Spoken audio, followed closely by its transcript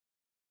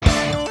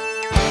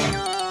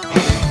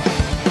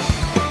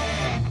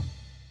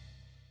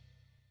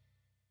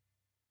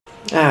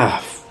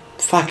Ah,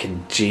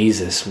 fucking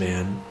Jesus,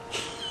 man.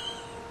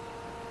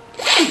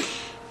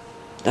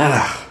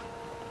 Ah,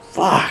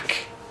 fuck.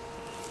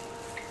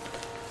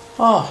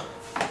 Oh,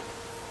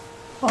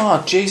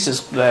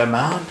 Jesus there,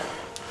 man.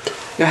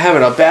 You're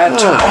having a bad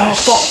time. Oh,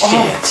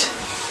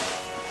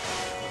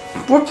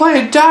 shit. We're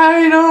playing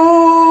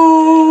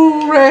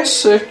Dino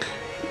Racing.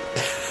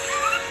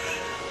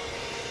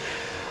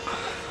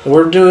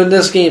 We're doing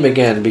this game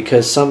again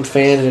because some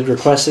fan had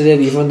requested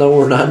it, even though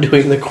we're not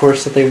doing the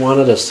course that they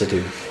wanted us to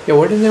do. Yeah,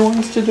 what did they want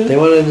us to do? They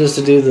wanted us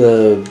to do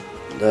the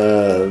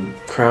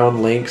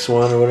Crown Links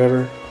one or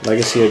whatever.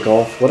 Legacy of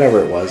Golf,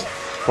 whatever it was.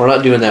 We're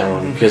not doing that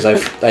one because I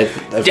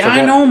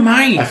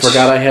Dynamite! I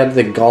forgot I had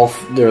the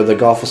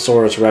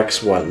Golfosaurus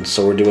Rex one,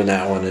 so we're doing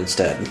that one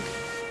instead.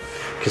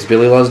 Because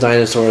Billy loves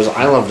dinosaurs,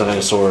 I love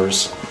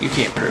dinosaurs. You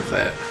can't prove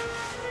that.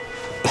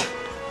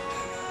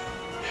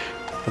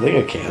 I think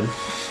I can.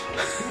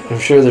 I'm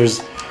sure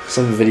there's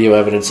some video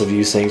evidence of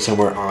you saying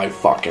somewhere, I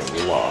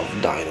fucking love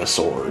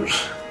dinosaurs.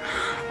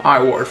 I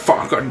would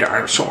fuck a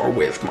dinosaur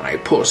with my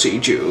pussy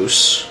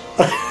juice.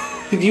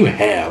 You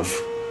have.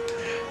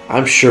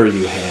 I'm sure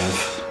you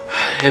have.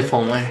 If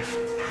only.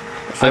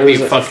 I'd be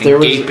fucking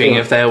gaping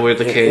if that were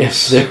the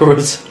case.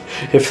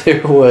 If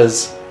there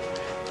was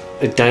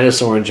a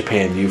dinosaur in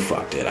Japan, you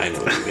fucked it. I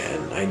know you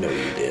did. I know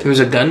you did. There was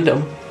a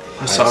Gundam.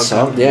 I saw a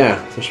Gundam. Yeah,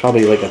 there's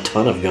probably like a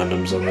ton of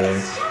Gundams over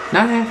there.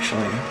 Not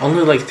actually.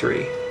 Only like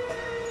 3.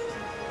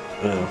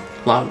 Oh.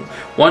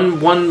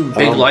 One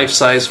big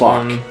life-size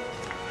one.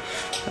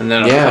 And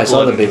then I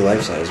saw the big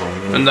life-size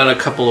one. Yeah. And then a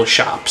couple of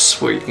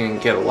shops where you can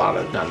get a lot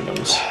of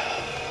Gundams.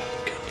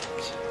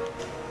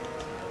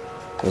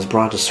 Was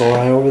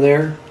Brontosauri over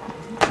there?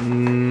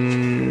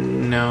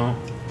 No.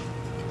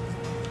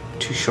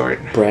 Too short.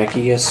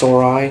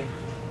 Brachiosauri?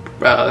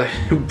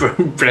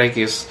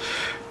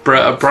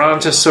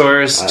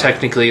 Brontosaurus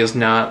technically is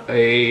not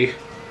a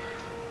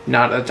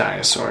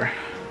dinosaur.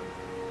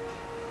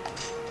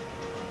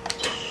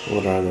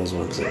 What are those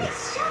ones then?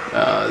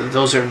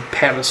 Those are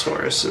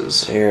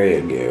Patasauruses. There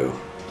you go.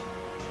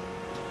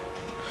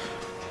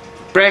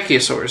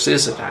 Brachiosaurus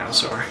is a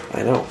dinosaur.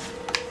 I know.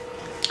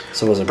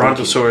 So was a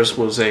Brontosaurus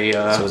was a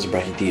so was a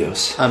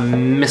Brachiosaurus. A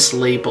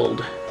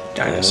mislabeled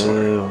dinosaur.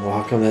 Well,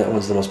 how come that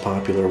one's the most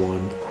popular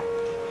one?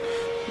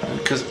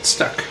 Because it's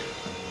stuck.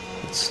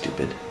 That's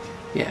stupid.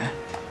 Yeah.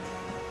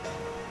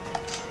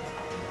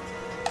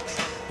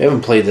 I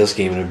haven't played this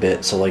game in a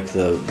bit, so like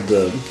the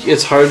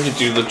it's hard to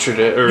do the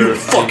you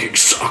fucking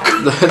suck.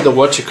 The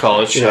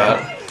whatchamacallit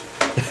shot.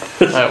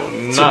 I will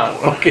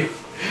not.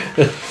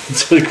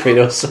 That's what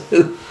Kratos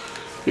said.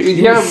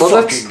 Yeah, well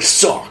fucking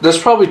suck. That's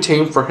probably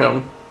tame for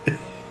him.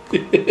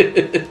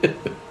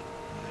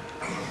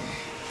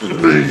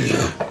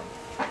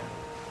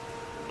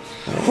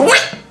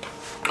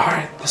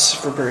 Alright, this is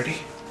for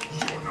Birdie.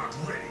 You're not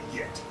ready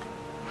yet.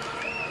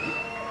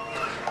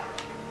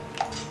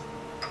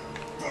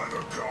 By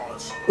the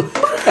gods. By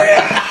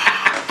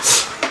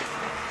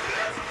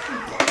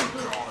the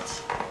gods.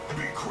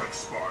 Be quick,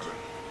 Spartan.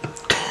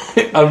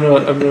 I'm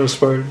no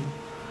Spartan.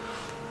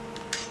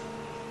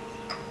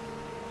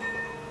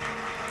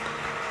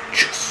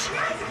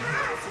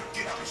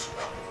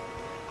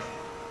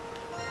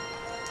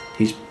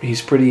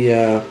 He's pretty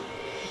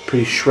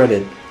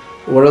shredded.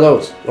 What are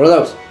those? What are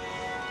those?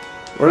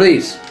 What are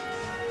these?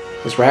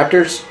 Those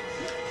raptors?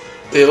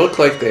 They look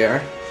like they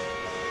are.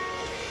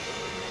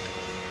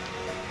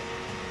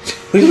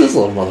 Look at this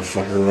little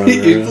motherfucker running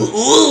around.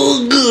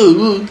 Oh,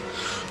 good.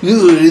 You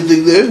know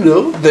anything there?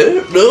 No.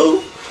 There?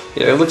 No.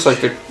 Yeah, it looks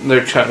like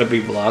they're trying to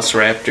be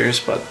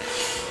velociraptors, but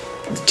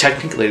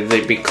technically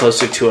they'd be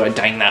closer to a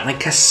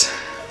Deinonychus.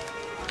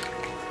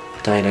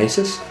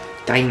 Dionysus?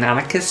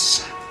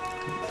 Deinonychus?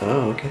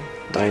 Oh, okay.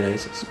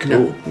 Dionysus.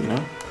 Cool.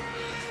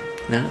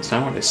 No, that's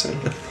not what I said.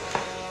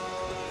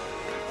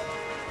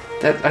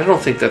 I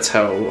don't think that's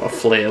how a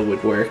flail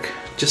would work.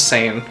 Just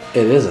saying.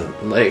 It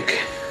isn't.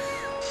 Like,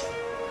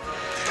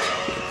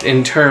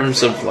 in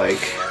terms of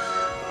like,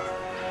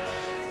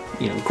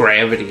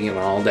 gravity and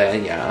all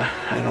that. Yeah,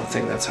 I don't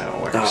think that's how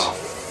it works. Oh,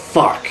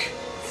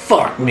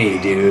 fuck me,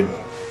 dude.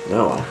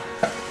 No.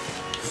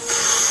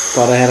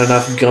 Thought I had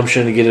enough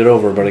gumption to get it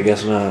over, but I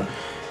guess not.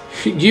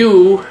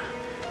 You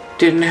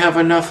didn't have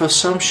enough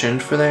assumption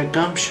for that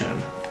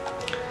gumption.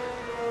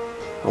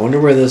 I wonder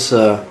where this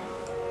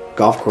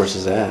golf course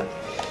is at.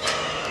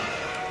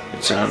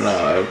 It's on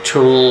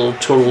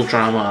Total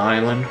Drama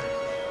Island.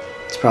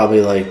 It's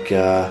probably like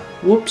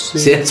whoops.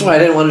 See, that's why I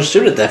didn't want to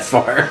shoot it that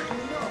far.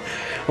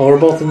 Well, we're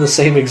both in the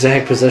same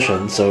exact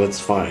position, so it's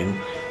fine.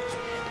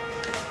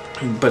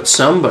 But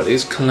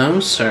somebody's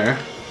closer.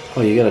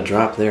 Oh, you got a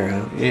drop there,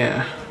 huh?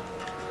 Yeah.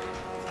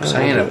 Because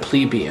I ain't a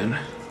plebeian.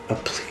 A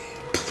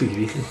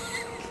plebeian.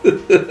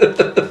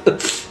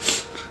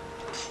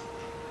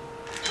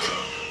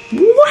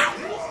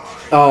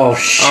 Oh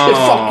shit!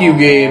 Fuck you,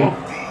 game.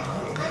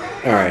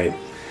 All right,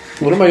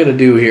 what am I gonna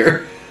do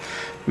here,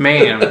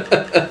 man?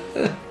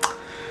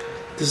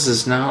 This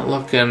is not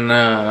looking.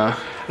 I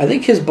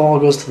think his ball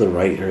goes to the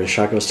right, or his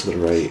shot goes to the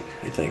right.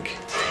 I think.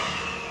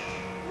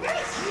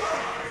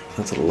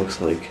 That's what it looks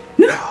like.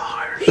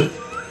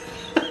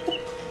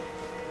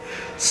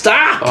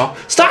 Stop! Oh.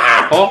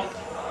 Stop! Oh.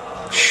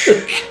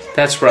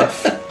 That's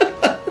rough.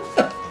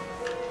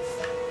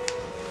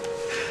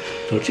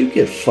 Don't you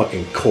get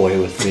fucking coy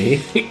with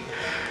me.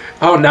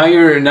 Oh, now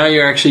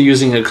you're actually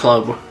using a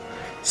club.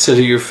 So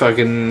do you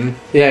fucking...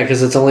 Yeah,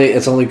 because it's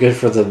only good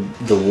for the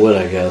wood,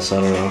 I guess.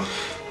 I don't know.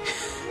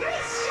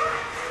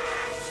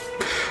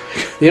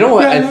 You know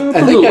what? Yeah,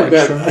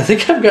 I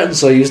think I've gotten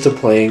so used to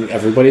playing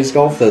everybody's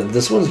golf that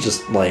this one's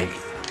just like,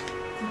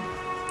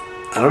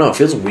 I don't know. It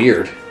feels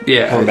weird.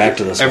 Yeah, coming back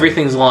to this.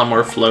 Everything's a lot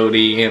more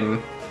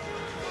floaty,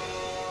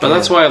 but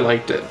that's why I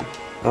liked it.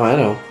 Oh, I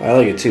know. I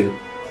like it too.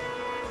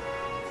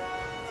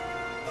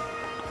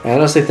 I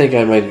honestly think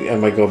I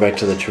might go back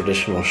to the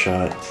traditional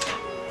shot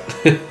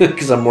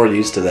because I'm more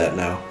used to that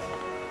now.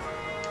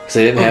 Because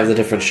they didn't have the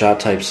different shot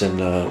types in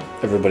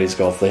everybody's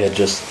golf. They had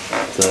just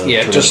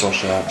the traditional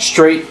shot.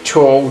 Straight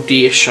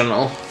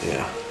traditional.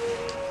 Yeah.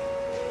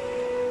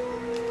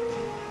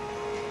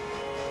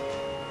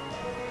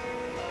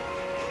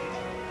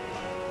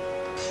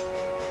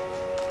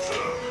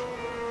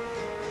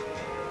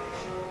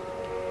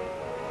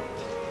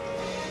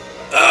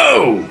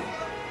 Oh.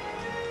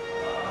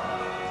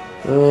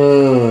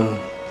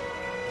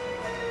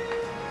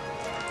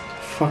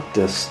 Fuck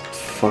this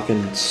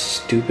fucking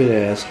stupid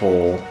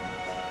asshole.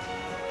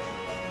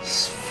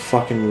 This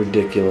fucking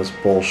ridiculous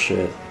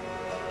bullshit.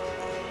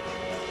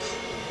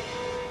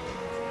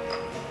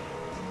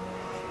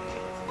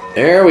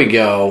 There we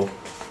go.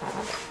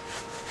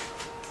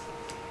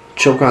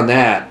 Choke on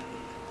that.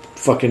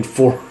 Fucking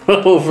 4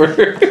 over.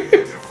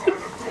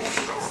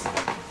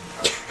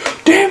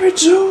 Damn it,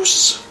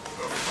 Zeus!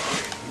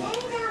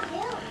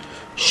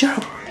 Shut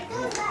up.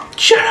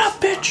 Shut up,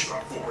 bitch!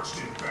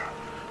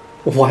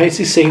 Why is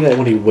he saying that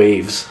when he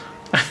waves?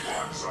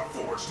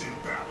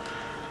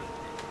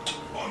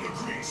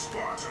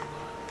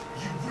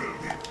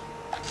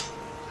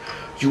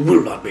 You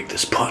will not make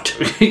this putt.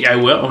 I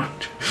will.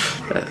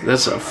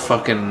 That's a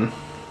fucking...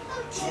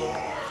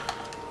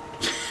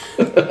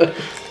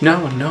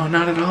 No,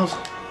 not at all.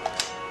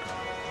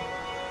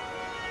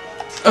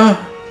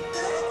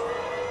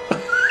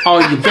 Oh,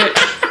 you bitch.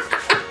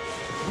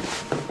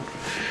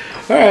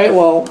 Alright,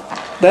 well,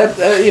 that,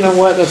 you know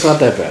what? That's not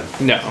that bad.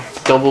 No.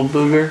 Double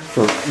booger?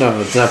 No,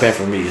 it's not bad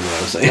for me, is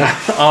what I'm saying.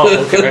 Oh,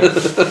 okay.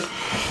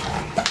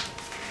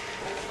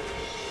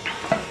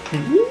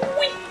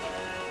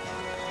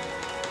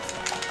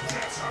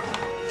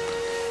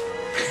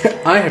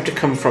 I have to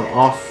come from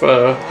off,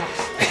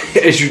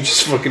 as you're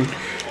just fucking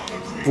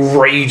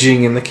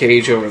raging in the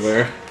cage over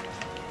there.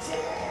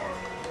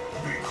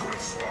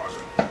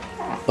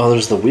 Oh,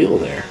 there's the wheel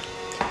there.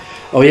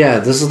 Oh yeah,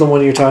 this is the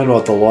one you're talking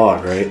about, the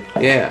log, right?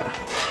 Yeah.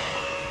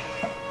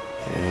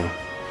 Yeah.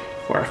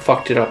 Where I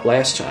fucked it up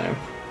last time.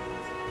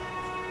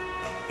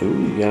 Ooh,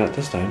 you got it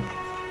this time.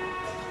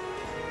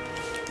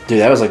 Dude,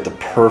 that was like the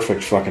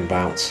perfect fucking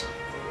bounce.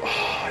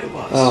 Oh, it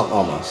was. Oh,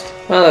 almost.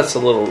 Well, that's a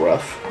little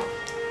rough.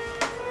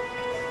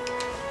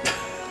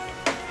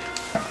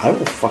 I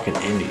will fucking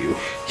end you.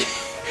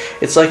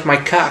 It's like my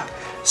cock.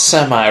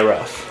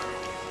 Semi-rough.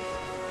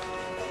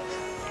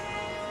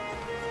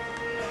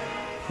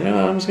 You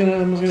know, I'm just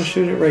gonna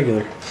shoot it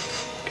regular,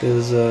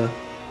 cause oh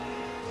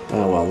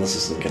well, this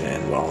isn't gonna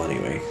end well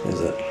anyway,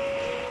 is it?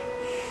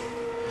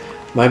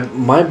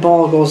 My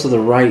ball goes to the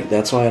right.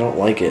 That's why I don't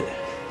like it.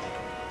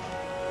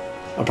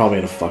 I'm probably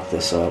gonna fuck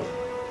this up.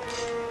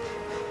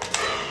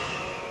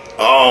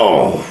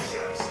 Oh!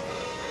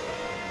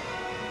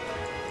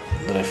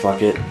 Did I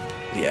fuck it?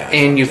 Yeah.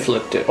 And you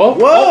flipped it. Oh!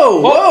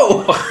 Whoa!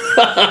 Whoa!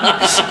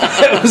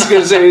 I was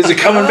gonna say, is it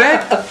coming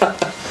back?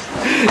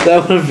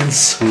 That would have been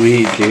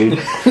sweet, dude.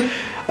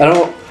 I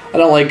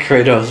don't like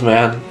Kratos,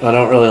 man. I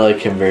don't really like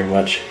him very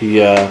much. He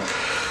a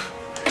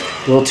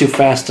little too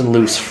fast and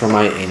loose for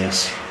my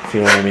anus, if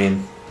you know what I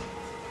mean.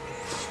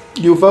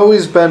 You've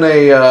always been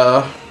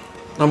a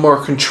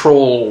more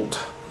controlled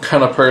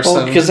kind of person.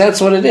 Well, because that's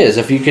what it is.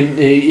 If you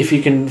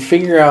can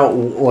figure out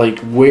like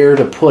where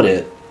to put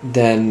it,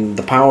 then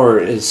the power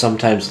is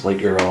sometimes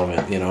like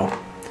irrelevant, you know.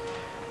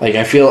 Like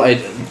I feel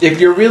if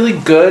you're really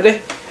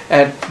good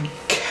at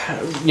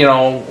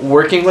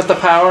working with the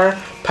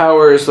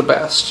power is the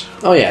best.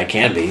 Oh yeah, it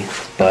can be,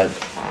 but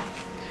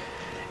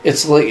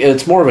it's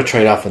more of a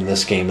trade-off in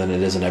this game than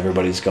it is in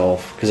everybody's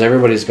golf. Because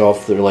everybody's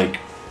golf, they're like,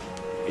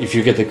 if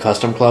you get the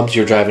custom clubs,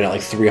 you're driving at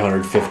like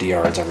 350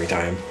 yards every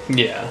time.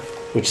 Yeah,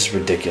 which is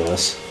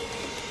ridiculous.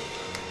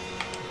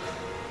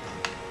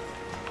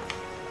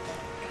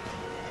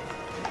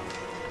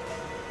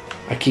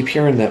 I keep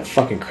hearing that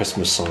fucking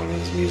Christmas song in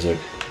his music.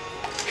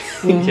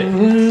 The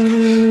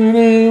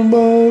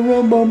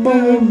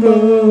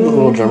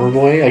little drummer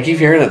boy. I keep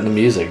hearing that in the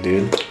music,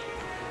 dude.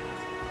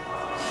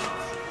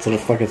 That's what it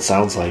fucking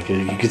sounds like.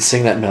 You could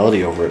sing that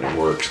melody over it and it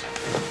works.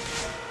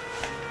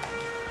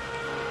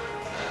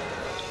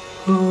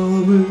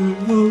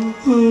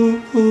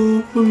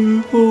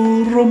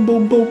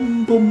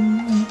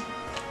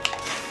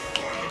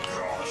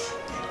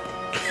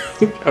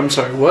 I'm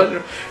sorry,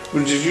 what?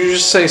 Did you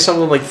just say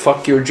something like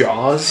 "fuck your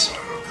jaws"?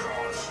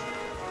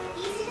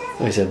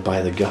 I said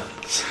buy the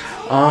gods.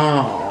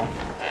 Oh.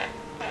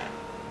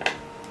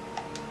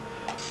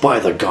 Buy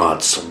the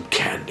gods some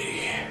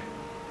candy.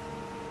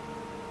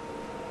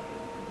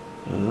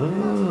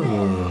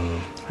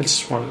 Oh. I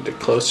just wanted it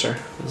closer.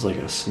 It's like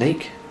a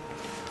snake.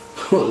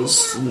 Little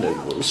snake.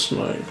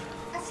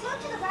 A slope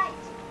to the right.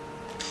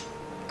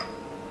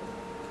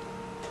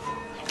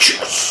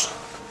 Yes!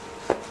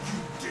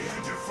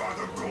 Dare defy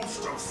the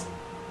ghost of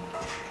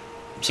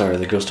Sorry,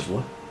 the ghost of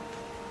what?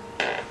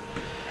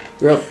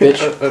 You're up, bitch.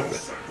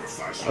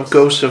 sacrifice A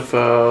ghost of,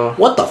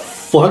 What the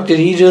fuck did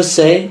he just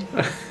say?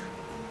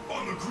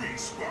 on the green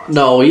spot.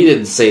 No, he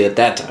didn't say it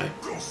that time.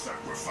 Go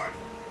sacrifice.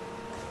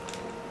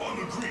 On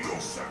the green, go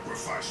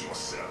sacrifice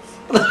yourself.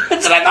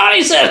 That's what I thought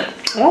he said.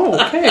 Oh,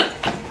 okay.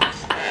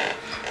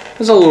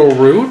 It's a little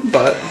rude,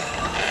 but...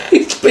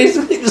 He's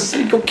basically just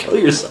saying go kill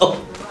yourself.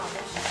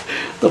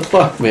 The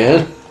fuck,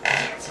 man?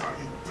 That's how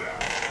you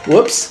back.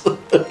 Whoops.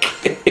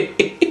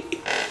 Okay.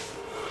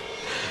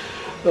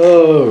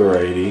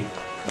 Alrighty.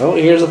 Oh,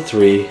 here's a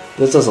 3.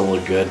 This doesn't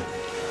look good.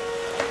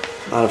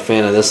 Not a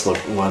fan of this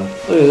one. Look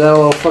at that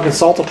little fucking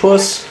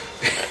saltapus.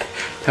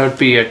 That would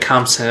be a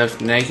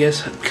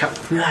Compsognathus.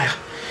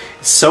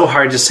 It's so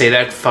hard to say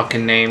that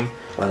fucking name.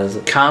 What is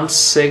it?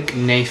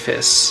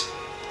 Compsognathus.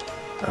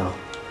 Oh.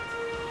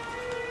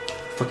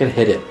 Fucking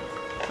hit it.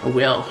 I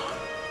will.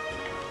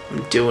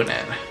 I'm doing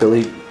it.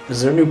 Billy,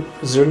 is there new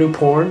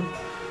porn?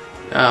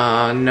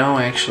 No,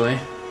 actually.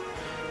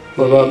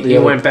 What about the He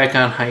other, went back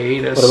on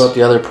hiatus. What about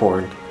the other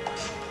porn?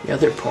 the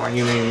other porn?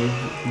 You mean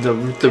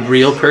the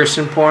real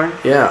person porn?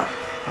 Yeah.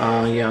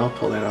 Yeah, I'll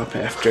pull that up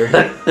after.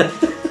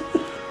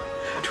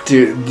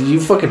 Dude, did you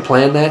fucking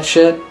plan that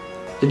shit?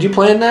 Did you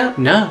plan that?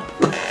 No.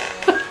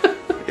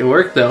 It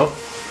worked though.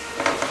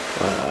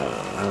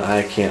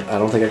 I can't. I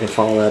don't think I can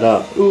follow that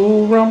up.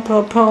 Ooh,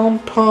 rumpa pum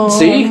pum.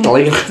 See?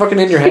 Like, it's fucking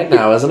in your head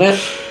now, isn't it?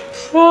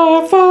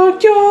 I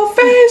fucked your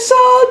face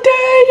all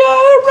day,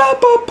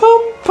 rumpa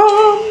pum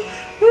pum.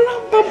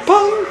 Rumpa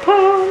pum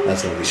pum.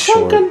 That's gonna be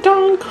short.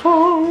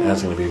 Dunk-a-dunk-home.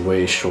 That's gonna be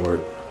way short.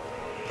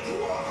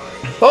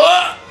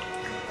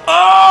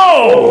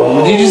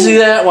 Oh! Did you see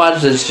that?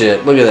 Watch this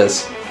shit. Look at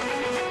this.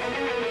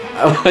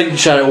 I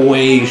shot it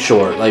way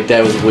short. Like,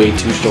 that was way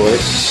too short.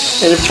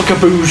 And it's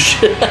kaboosh.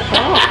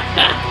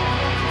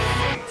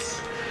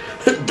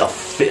 The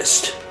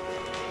fist.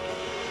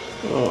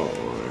 Oh.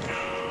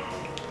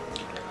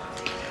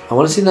 I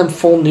want to see them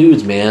full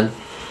nudes, man.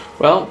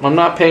 Well, I'm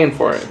not paying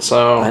for it,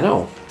 so... I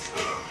know.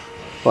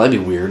 Well, that'd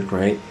be weird,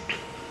 right?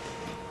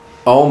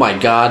 Oh my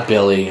god,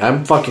 Billy.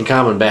 I'm fucking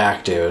coming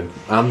back, dude.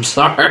 I'm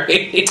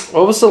sorry.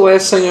 What was the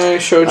last thing I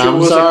showed you?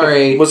 I'm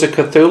sorry. Was it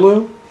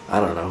Cthulhu? I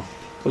don't know.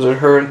 Was it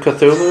her and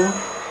Cthulhu?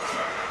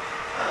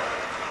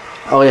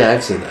 Oh yeah,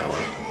 I've seen that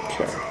one.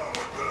 Okay.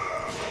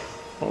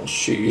 Well,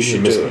 you You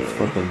should miss do a it.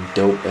 fucking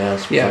dope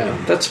ass Yeah,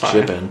 fucking that's fine.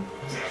 shipping.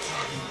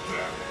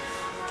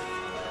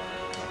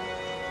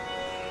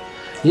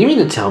 You mean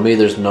to tell me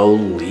there's no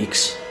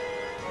leaks?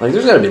 Like,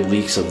 there's gotta be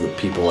leaks of the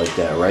people like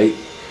that, right?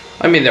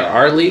 I mean, there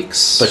are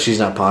leaks. But she's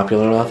not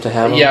popular enough to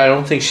have them? Yeah, I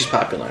don't think she's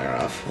popular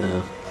enough.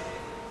 Yeah.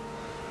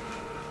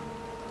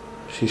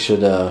 She should,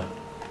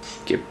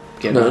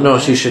 Get No, on no,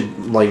 that. she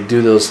should, like,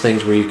 do those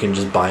things where you can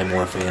just buy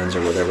more fans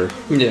or whatever.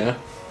 Yeah.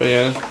 But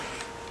yeah.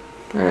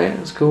 Alright,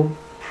 that's cool.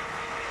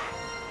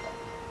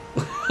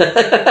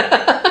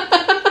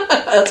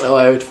 That's how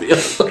I would feel.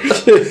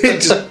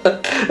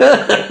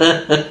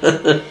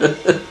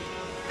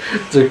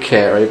 There's a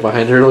cat right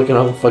behind her looking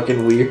all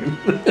fucking weird.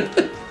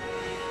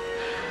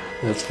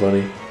 That's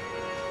funny.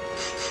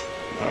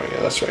 Oh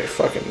yeah, that's right.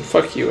 Fuck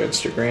you,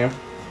 Instagram.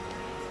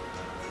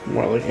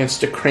 More like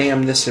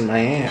Instagram this in my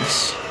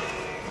ass.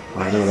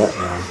 I know that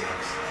now.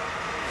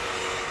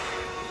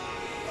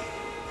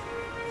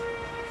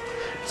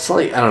 It's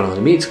like, I don't know,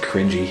 to me it's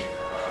cringy.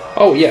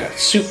 Oh yeah, it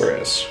super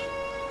is.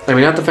 I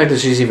mean, not the fact that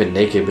she's even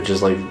naked, but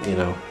just like, you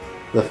know,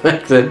 the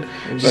fact that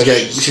But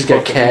she's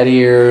got cat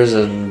ears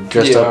and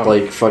dressed up Yeah.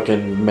 like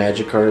fucking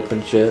Magikarp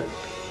and shit.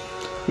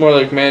 More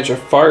like Magic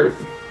Fart.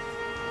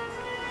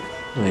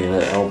 Oh yeah,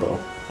 that elbow.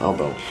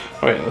 Oh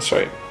yeah, that's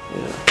right.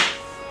 Yeah.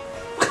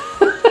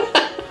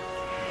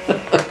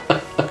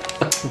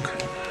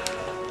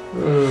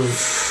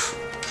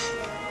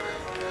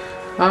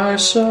 I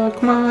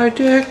suck my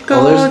dick.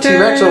 Oh, there's a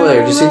T-Rex over there.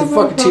 Did you see the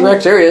fucking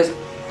T-Rex? There he is.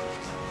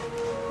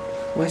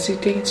 Why is he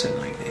dancing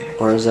like that?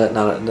 Or is that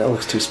not? That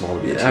looks too small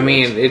to be a T-Rex. I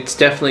mean, it's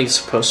definitely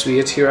supposed to be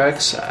a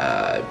T-Rex,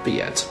 but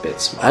yeah, it's a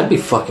bit small. I'd be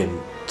fucking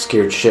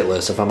scared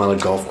shitless if I'm on a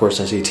golf course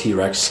and I see a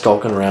T-Rex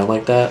skulking around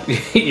like that. Yeah,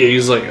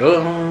 he's like,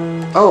 oh.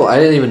 Oh, I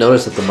didn't even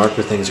notice that the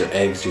marker things are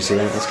eggs. Do you see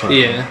that? That's kind of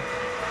Yeah.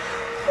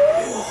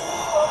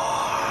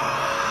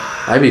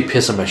 I'd be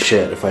pissing my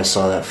shit if I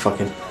saw that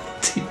fucking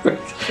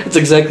T-Rex. It's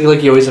exactly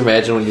like you always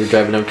imagine when you're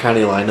driving down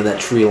county line and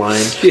that tree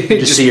line. You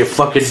just see it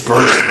fucking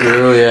burst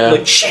through, yeah.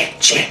 Like,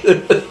 shit.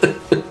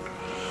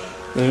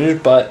 And his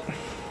butt.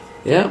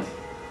 Yeah.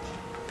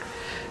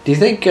 Do you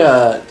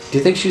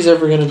think she's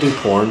ever gonna do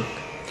porn?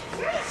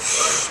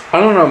 I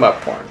don't know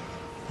about porn,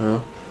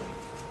 No?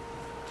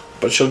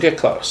 but she'll get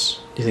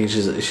close. You think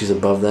she's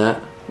above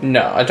that?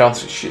 No, I don't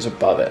think she's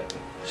above it.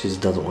 She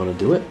just doesn't want to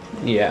do it?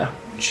 Yeah.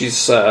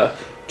 She's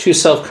too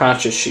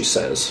self-conscious, she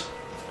says.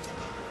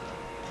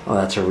 Oh,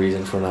 that's her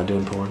reason for not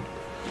doing porn?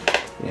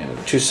 Yeah,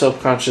 too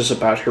self-conscious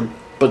about her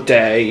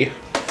bidet.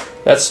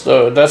 That's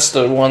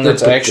the one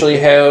that's actually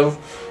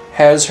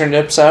has her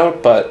nips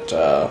out, but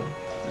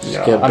She's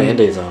got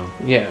Band-Aids on.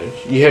 Yeah,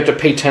 you have to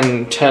pay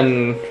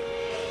 $10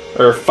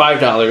 or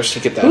 $5 to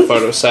get that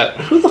photo set.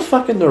 Who the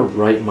fuck in their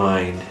right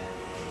mind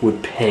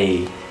would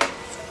pay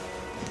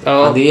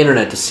Oh, on the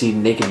internet to see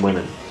naked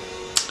women?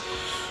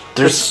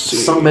 There's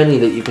so many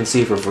that you can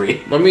see for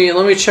free. let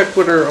me check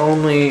with her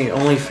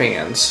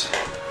OnlyFans.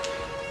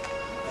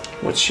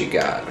 What she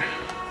got?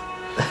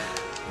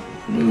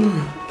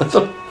 That's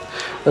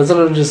what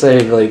I'm just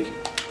saying. Like,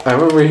 I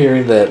remember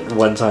hearing that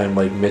one time,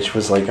 like, Mitch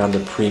was, like, on the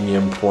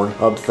premium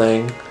Pornhub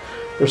thing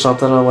or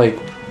something. I'm like,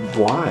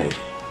 why?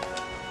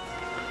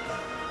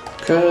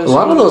 Because A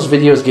lot of those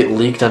videos get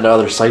leaked onto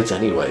other sites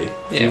anyway.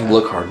 If you Yeah.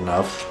 look hard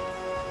enough.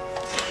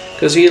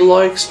 Because he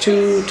likes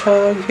to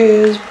tug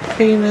his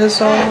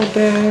penis all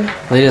day.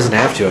 Well, he doesn't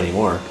have to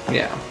anymore.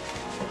 Yeah.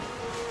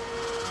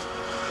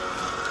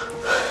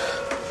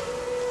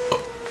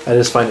 I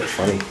just find it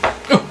funny.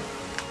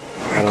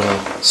 I don't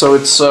know. So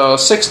it's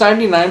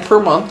 $6.99 per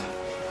month,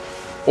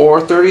 or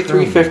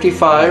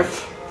 $33.55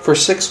 for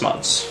 6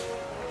 months.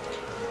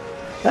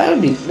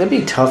 That'd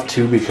be tough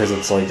too, because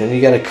it's like then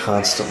you gotta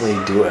constantly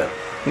do it.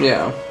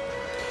 Yeah.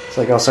 It's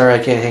like, oh, sorry, I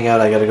can't hang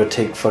out. I gotta go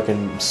take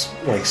fucking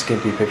like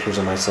skimpy pictures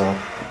of myself.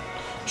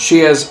 She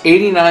has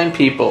 89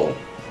 people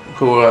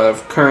who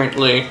have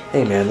currently.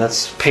 Hey man,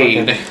 that's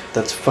Paid.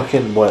 That's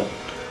fucking what,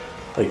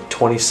 like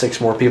 26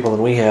 more people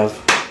than we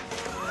have.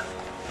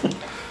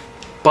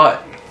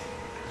 But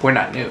we're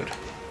not nude.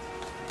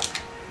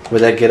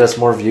 Would that get us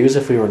more views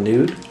if we were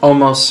nude?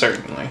 Almost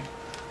certainly.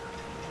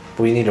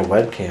 We need a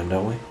webcam,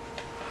 don't we?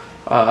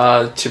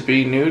 To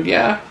be nude,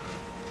 yeah.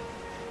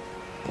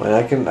 Well,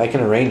 I can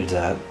arrange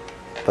that,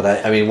 but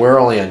I mean we're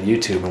only on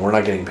YouTube and we're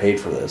not getting paid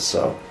for this,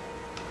 so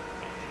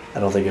I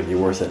don't think it'd be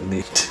worth it.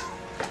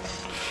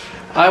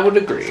 I would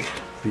agree.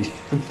 be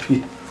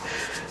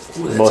That's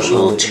a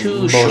little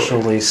too short.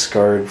 emotionally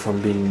scarred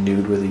from being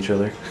nude with each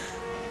other.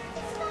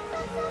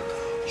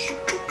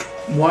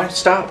 Why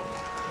stop?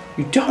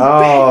 You dumb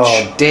Oh,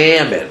 bitch.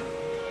 damn it!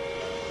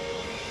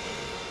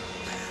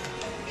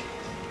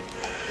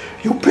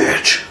 You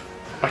bitch!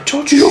 I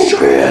told you, You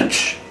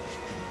bitch!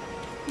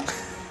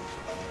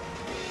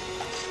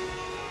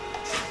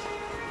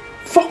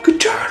 Fucking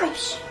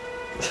turtles.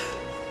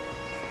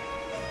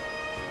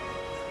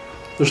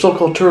 They're still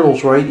called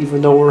turtles, right?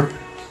 Even though we're...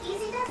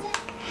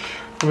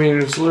 I mean,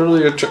 it's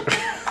literally a turtle.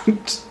 Be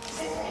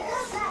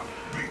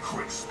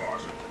quick,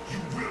 Spartan. You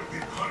will be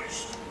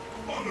punished.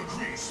 On the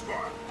green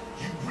spot,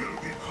 you will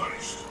be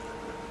punished.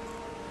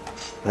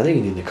 I think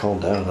you need to calm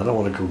down. I don't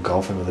want to go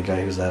golfing with a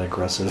guy who's that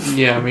aggressive.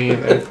 Yeah, I mean,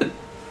 Be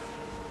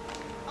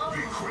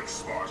quick,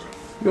 Spartan.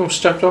 you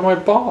stepped on my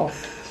ball.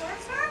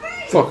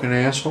 Fucking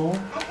asshole.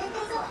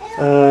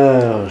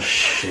 Oh,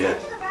 shit.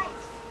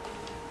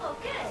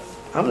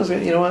 I'm just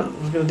gonna, you know what? I'm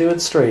just gonna do it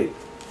straight.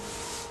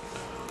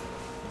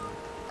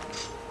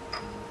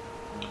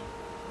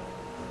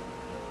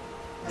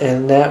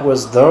 And that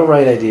was the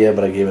right idea,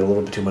 but I gave it a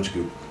little bit too much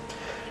goop.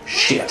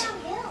 Shit.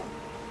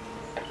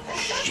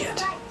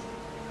 Shit.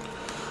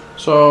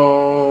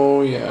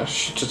 So, yeah,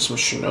 she did some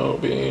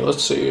Shinobi.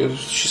 Let's see if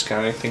she's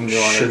got anything new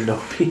on her.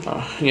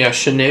 Shinobi. Yeah,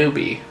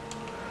 Shinobi.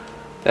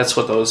 That's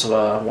what those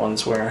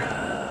ones were.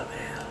 Man.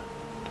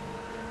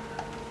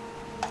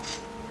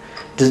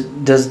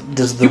 Does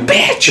the You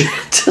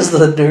bitch! does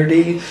the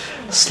nerdy,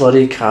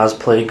 slutty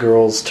cosplay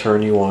girls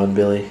turn you on,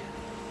 Billy?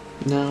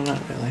 No, not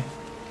really.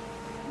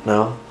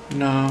 No?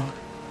 No.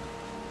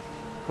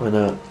 Why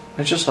not?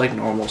 I just like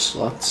normal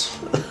sluts.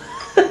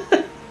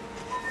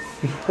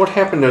 What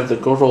happened to the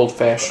good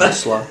old-fashioned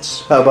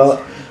sluts? How about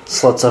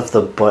sluts of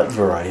the butt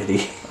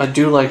variety? I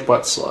do like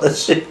butt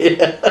sluts.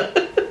 Yeah.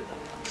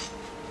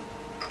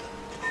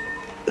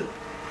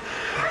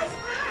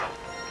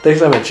 Next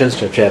time at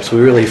Chinstrap Chaps, we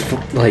really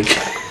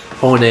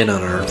hone in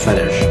on our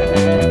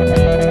fetish.